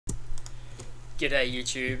G'day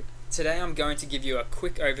YouTube. Today I'm going to give you a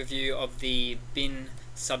quick overview of the bin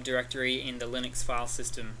subdirectory in the Linux file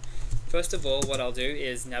system. First of all, what I'll do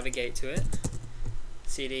is navigate to it,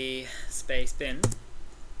 cd space bin.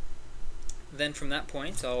 Then from that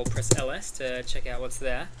point I'll press ls to check out what's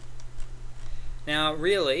there. Now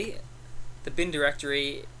really, the bin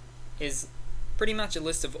directory is pretty much a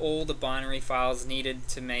list of all the binary files needed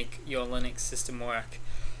to make your Linux system work.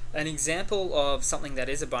 An example of something that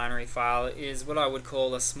is a binary file is what I would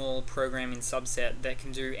call a small programming subset that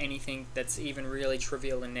can do anything that's even really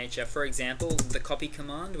trivial in nature. For example, the copy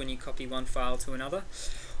command when you copy one file to another,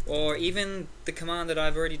 or even the command that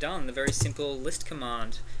I've already done, the very simple list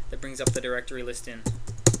command that brings up the directory list in.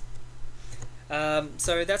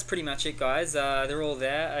 So that's pretty much it, guys. They're all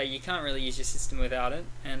there. You can't really use your system without it,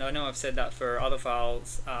 and I know I've said that for other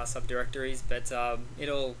files, subdirectories, but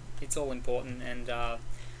it's all important, and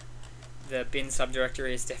the bin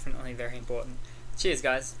subdirectory is definitely very important. Cheers,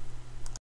 guys.